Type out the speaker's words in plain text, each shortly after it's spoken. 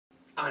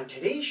On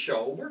today's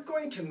show, we're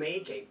going to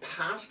make a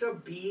pasta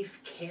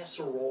beef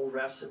casserole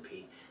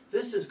recipe.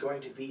 This is going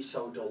to be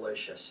so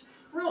delicious.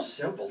 Real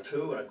simple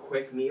too, and a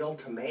quick meal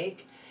to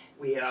make.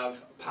 We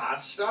have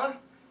pasta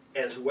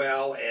as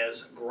well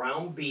as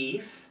ground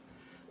beef,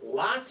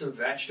 lots of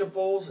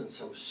vegetables, and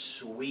some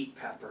sweet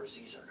peppers.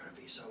 These are going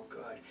to be so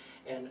good.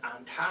 And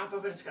on top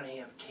of it, it's going to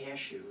have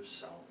cashews.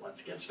 So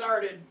let's get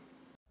started.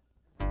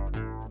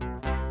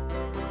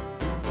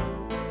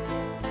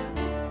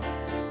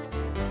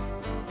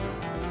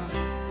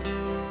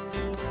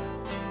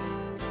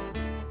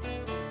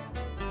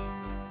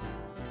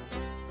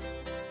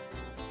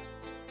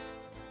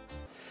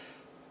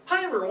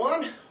 Hi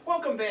everyone,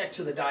 welcome back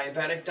to the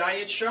Diabetic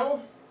Diet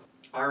Show.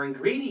 Our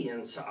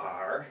ingredients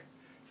are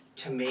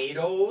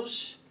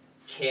tomatoes,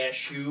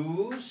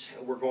 cashews,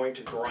 and we're going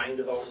to grind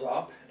those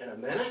up in a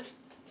minute.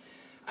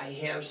 I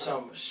have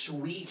some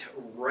sweet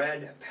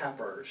red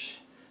peppers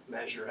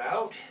measured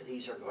out.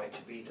 These are going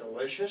to be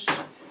delicious.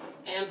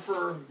 And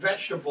for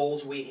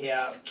vegetables, we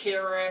have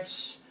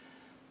carrots,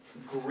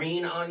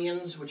 green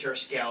onions, which are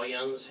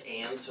scallions,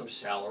 and some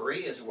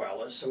celery, as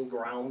well as some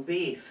ground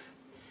beef.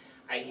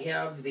 I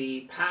have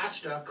the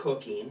pasta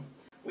cooking.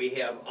 We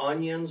have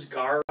onions,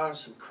 garlic,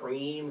 some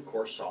cream, of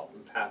course salt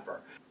and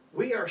pepper.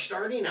 We are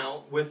starting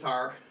out with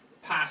our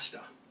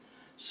pasta.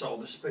 So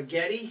the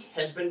spaghetti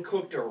has been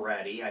cooked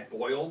already. I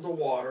boiled the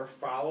water,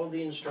 followed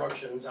the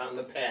instructions on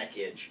the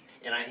package,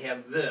 and I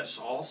have this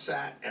all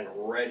set and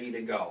ready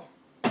to go.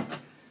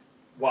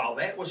 While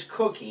that was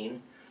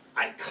cooking,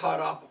 I cut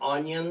up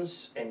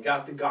onions and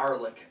got the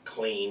garlic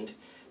cleaned,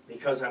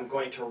 because I'm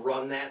going to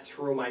run that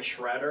through my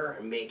shredder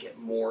and make it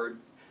more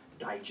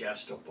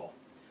digestible.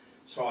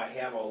 So I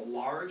have a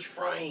large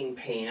frying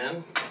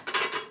pan,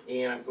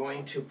 and I'm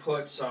going to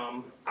put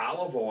some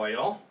olive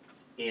oil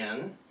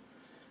in.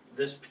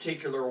 This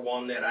particular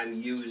one that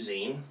I'm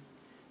using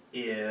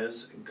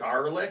is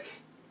garlic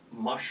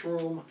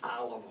mushroom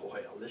olive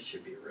oil. This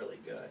should be really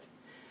good.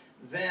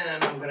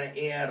 Then I'm going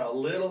to add a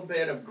little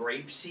bit of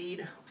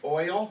grapeseed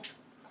oil,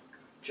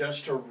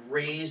 just to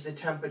raise the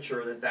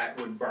temperature that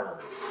would burn.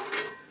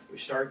 We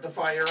start the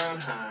fire on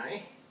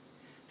high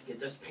to get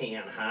this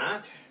pan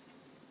hot.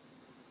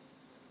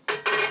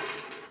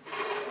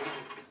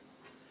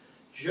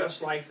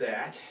 Just like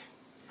that.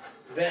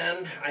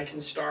 Then I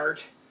can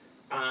start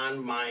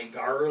on my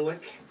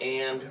garlic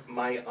and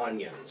my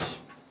onions.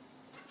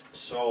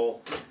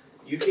 So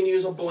you can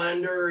use a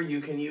blender,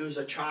 you can use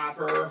a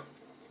chopper.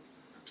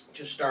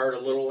 Just start a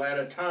little at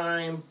a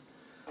time.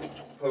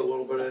 Put a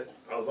little bit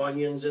of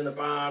onions in the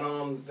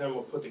bottom, then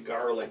we'll put the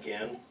garlic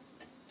in.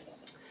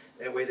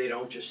 That way they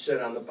don't just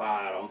sit on the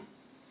bottom.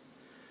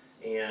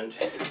 And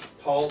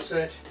pulse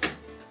it.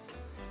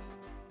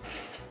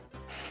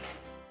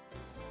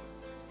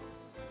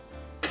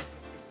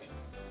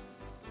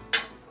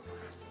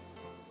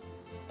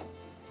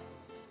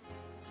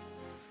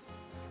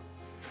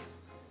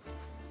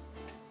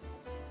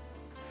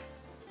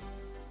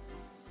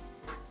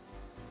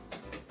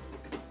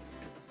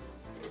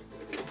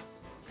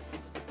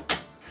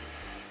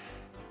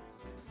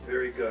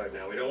 Very good.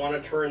 Now we don't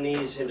want to turn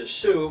these into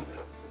soup,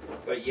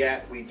 but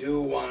yet we do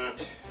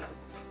want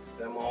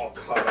them all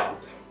cut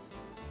up.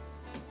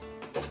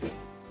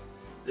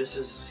 This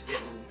is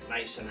getting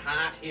nice and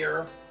hot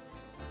here.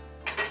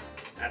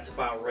 That's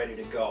about ready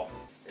to go.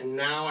 And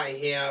now I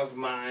have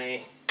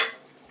my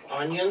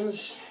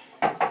onions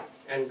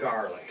and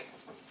garlic.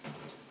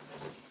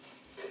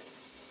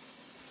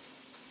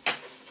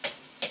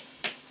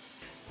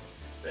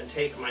 Then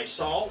take my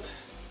salt,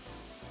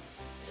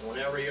 and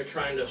whenever you're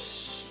trying to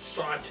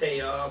saute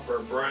up or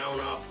brown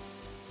up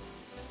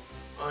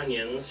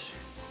onions,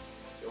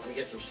 you want to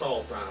get some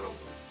salt on them.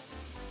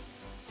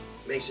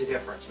 Makes a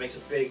difference, makes a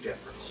big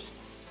difference.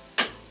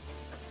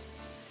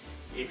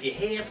 If you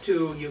have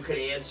to, you could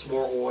add some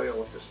more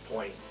oil at this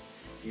point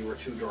if you were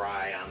too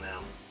dry on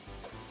them.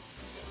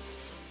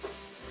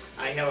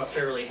 I have a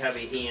fairly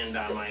heavy hand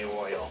on my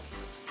oil.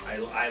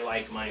 I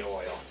like my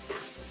oil.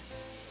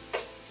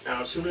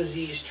 Now as soon as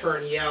these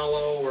turn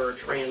yellow or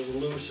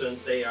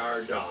translucent, they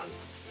are done.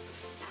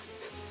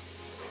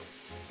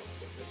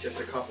 Just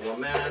a couple of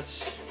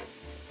minutes.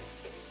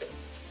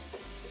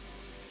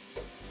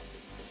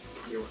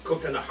 You're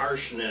cooking the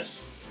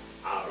harshness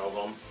out of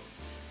them.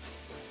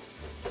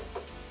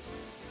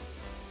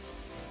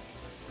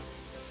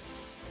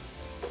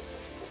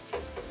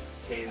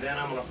 Okay, then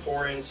I'm going to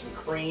pour in some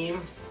cream.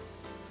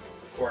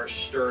 Of course,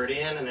 stir it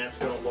in, and that's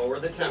going to lower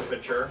the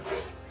temperature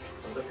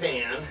of the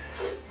pan.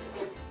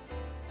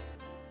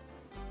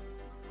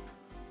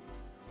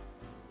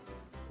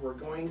 We're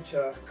going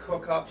to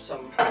cook up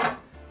some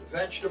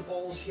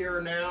vegetables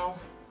here now.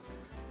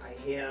 I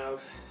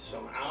have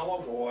some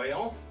olive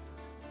oil.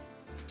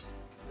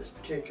 This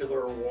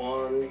particular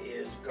one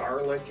is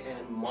garlic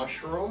and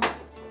mushroom.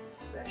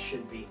 That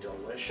should be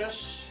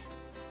delicious.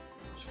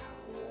 Just kind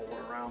of roll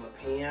it around the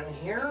pan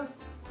here.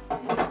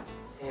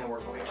 And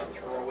we're going to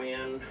throw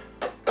in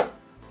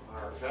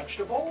our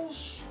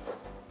vegetables.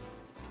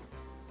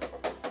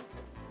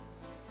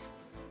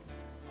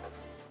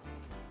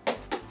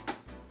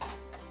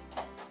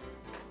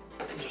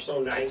 These are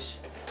so nice,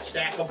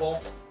 stackable.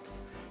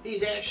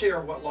 These actually are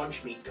what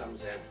lunch meat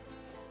comes in.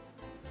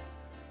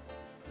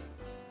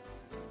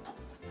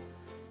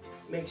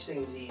 Makes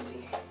things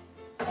easy.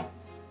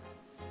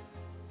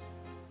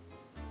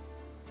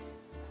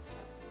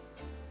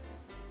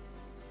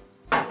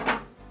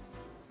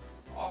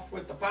 Off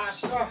with the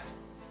pasta.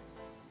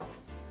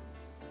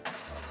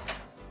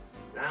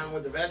 On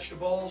with the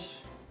vegetables.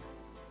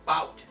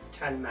 About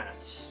 10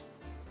 minutes.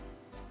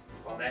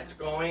 While that's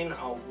going,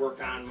 I'll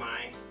work on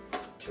my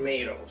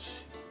tomatoes.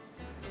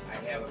 I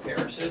have a pair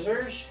of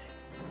scissors.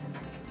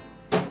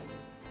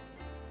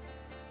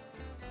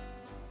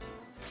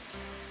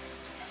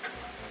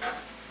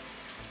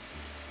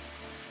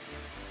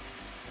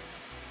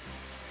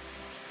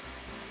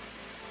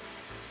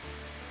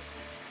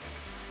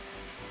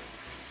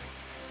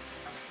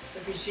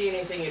 If you see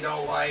anything you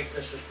don't like,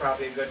 this is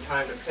probably a good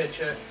time to pitch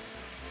it.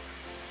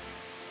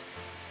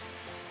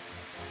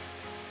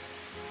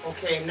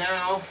 Okay,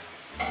 now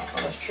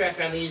let's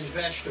check on these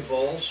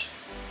vegetables.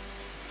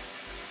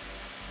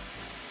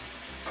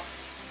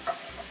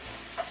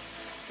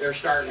 They're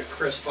starting to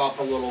crisp up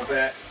a little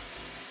bit.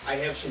 I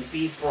have some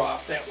beef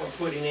broth that we're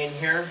putting in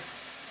here.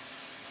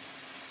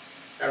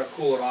 That'll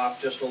cool it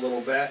off just a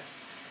little bit,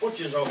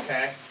 which is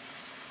okay.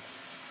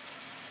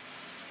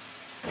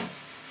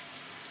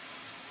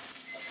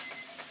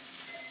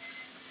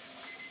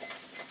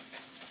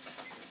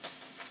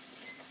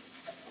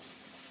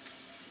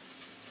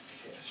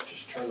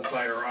 Turn the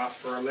fire off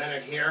for a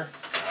minute here.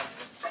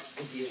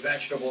 Get these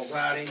vegetables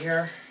out of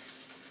here.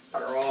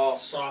 They're all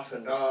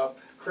softened up,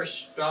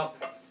 crisped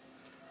up.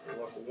 They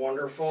look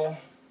wonderful.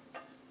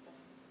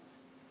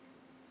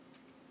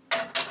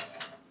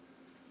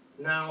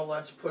 Now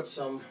let's put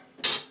some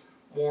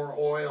more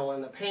oil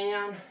in the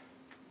pan.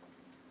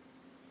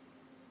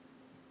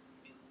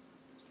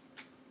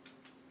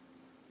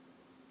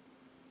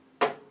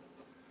 A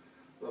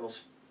little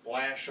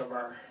splash of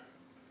our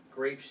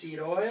grapeseed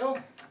oil.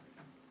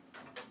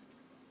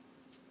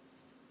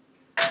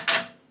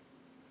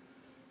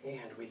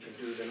 And we can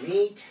do the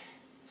meat.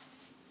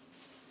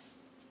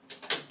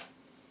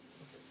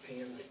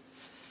 Pan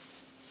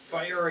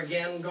fire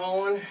again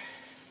going.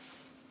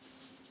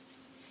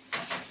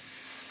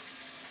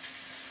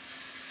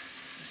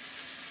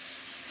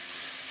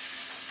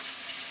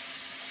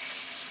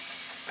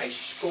 I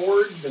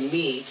scored the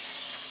meat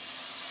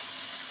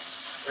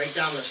right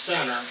down the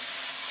center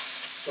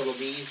so it'll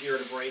be easier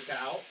to break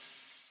out.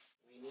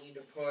 We need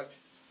to put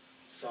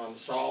some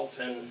salt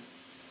and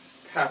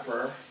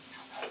pepper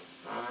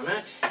on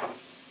it.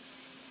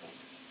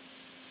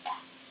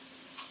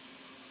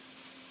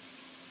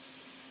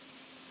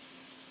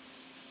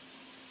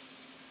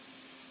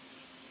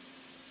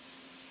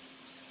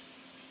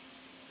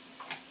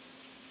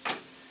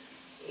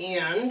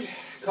 And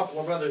a couple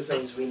of other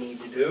things we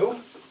need to do.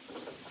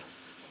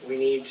 We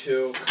need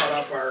to cut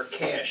up our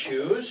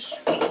cashews.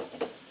 So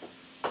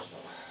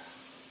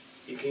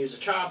you can use a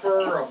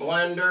chopper or a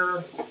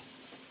blender,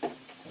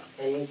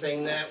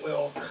 anything that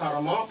will cut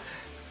them up.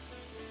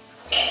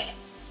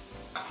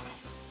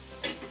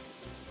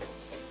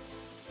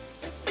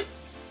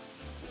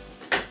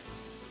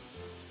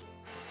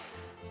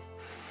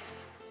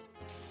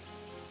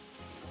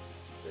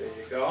 There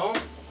you go.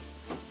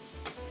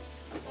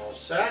 All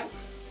set.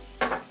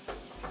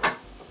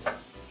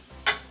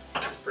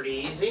 It's pretty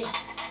easy.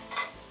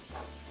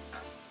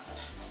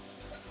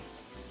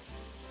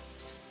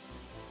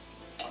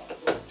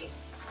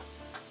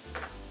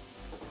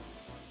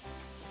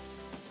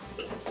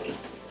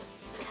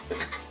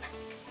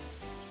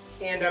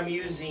 And I'm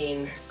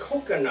using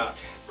coconut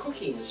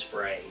cooking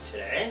spray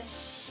today in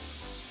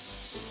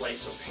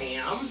place of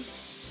ham.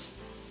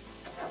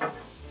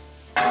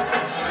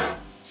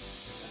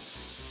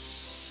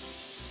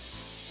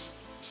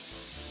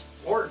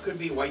 Or it could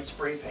be white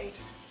spray paint.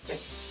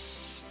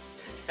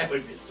 That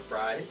would be a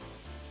surprise.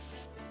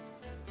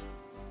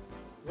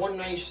 One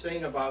nice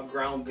thing about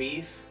ground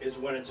beef is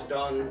when it's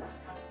done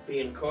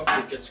being cooked,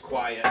 it gets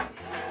quiet.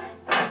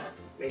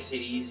 Makes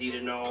it easy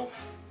to know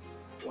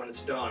when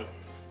it's done.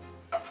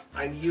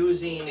 I'm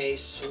using a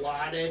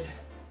slotted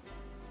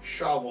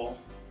shovel,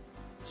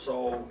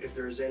 so if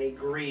there's any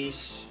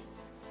grease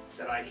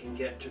that I can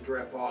get to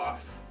drip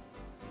off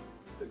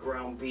the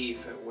ground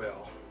beef, it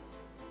will.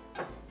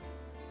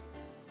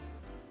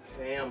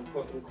 Okay, I'm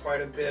putting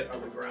quite a bit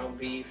of the ground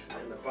beef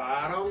in the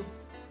bottom,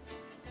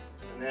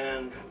 and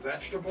then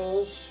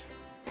vegetables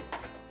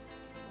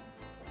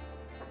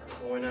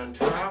are going on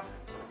top.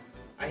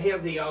 I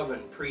have the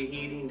oven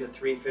preheating to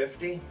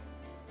 350.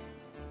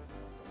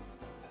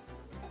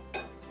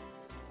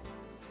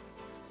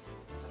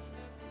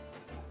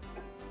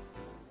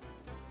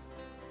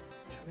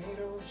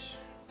 Tomatoes.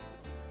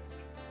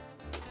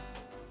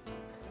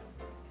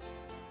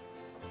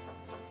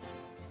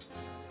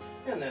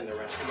 And then the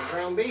rest of the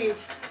ground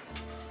beef.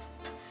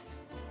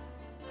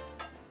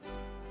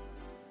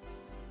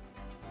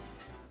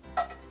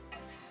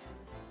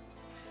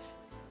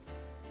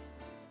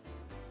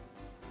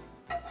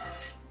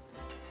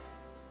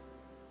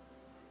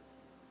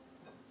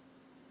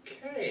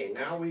 Okay,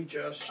 now we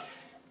just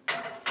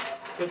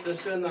put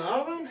this in the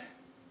oven.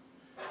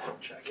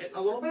 Check it in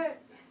a little bit.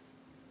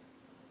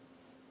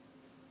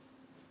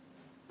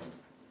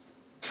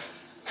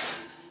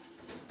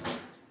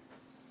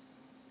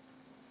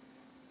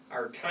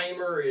 Our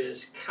timer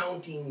is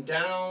counting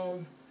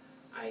down.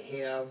 I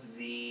have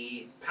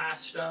the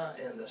pasta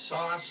and the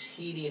sauce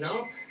heating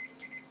up.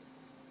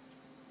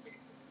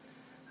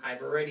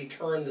 I've already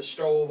turned the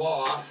stove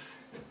off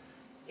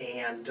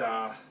and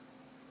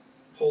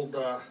pulled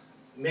the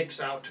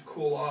mix out to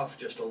cool off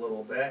just a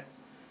little bit.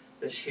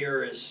 This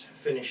here is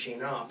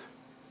finishing up.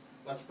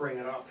 Let's bring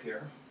it up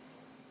here.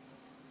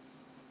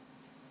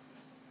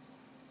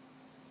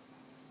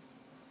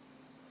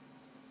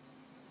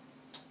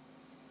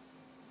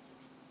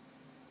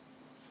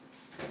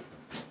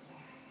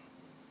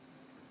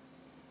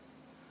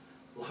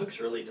 Looks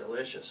really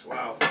delicious.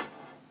 Wow.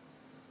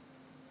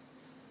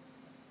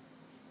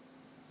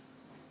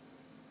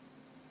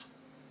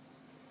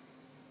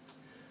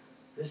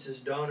 This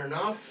is done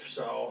enough,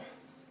 so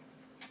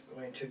I'm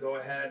going to go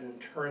ahead and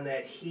turn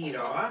that heat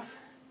off.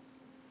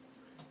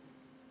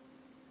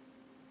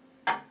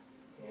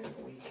 And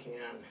we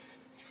can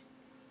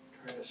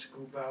try to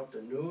scoop out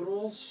the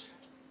noodles.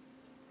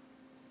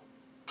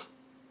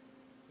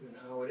 You know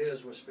how it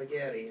is with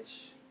spaghetti.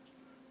 It's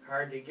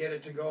hard to get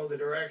it to go the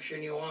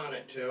direction you want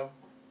it to.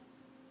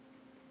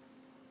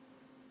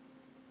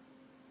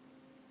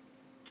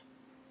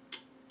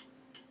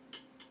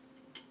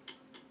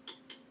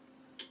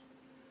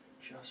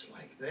 Just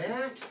like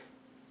that.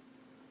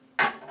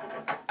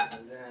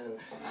 And then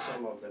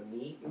some of the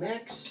meat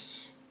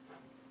mix.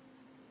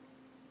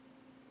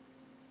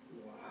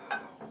 Wow.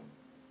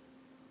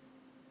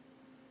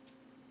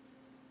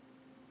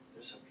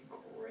 This will be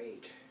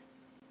great.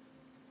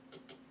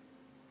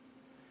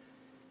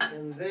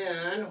 And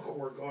then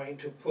we're going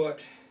to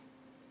put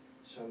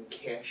some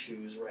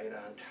cashews right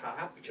on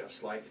top,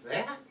 just like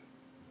that.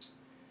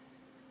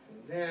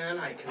 And then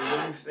I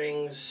can move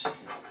things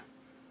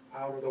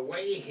out of the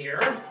way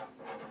here,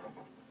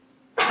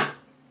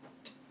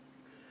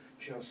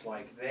 just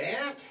like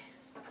that.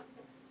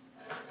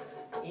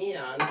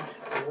 And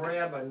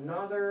grab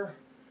another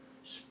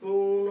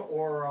spoon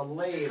or a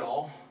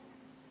ladle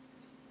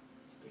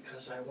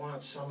because I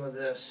want some of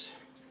this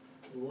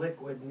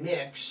liquid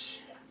mix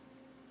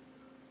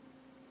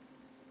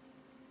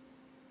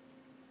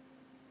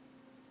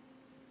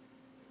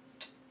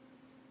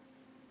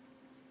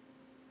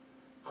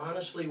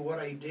honestly, what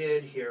I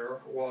did here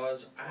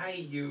was I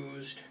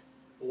used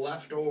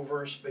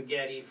leftover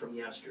spaghetti from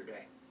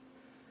yesterday.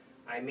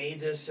 I made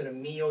this in a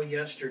meal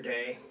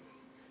yesterday,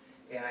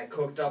 and I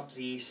cooked up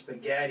the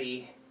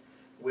spaghetti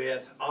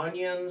with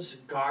onions,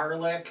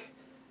 garlic,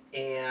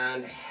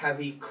 and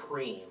heavy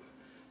cream.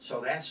 So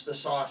that's the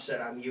sauce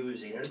that I'm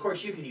using. And of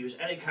course, you could use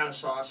any kind of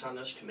sauce on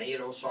this,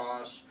 tomato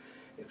sauce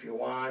if you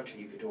want.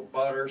 You could do a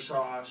butter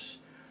sauce.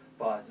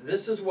 But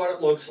this is what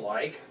it looks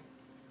like.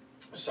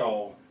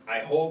 So I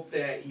hope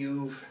that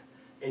you've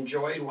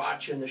enjoyed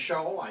watching the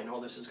show. I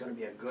know this is going to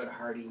be a good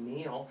hearty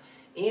meal.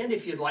 And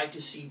if you'd like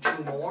to see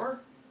two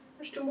more,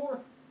 there's two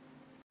more.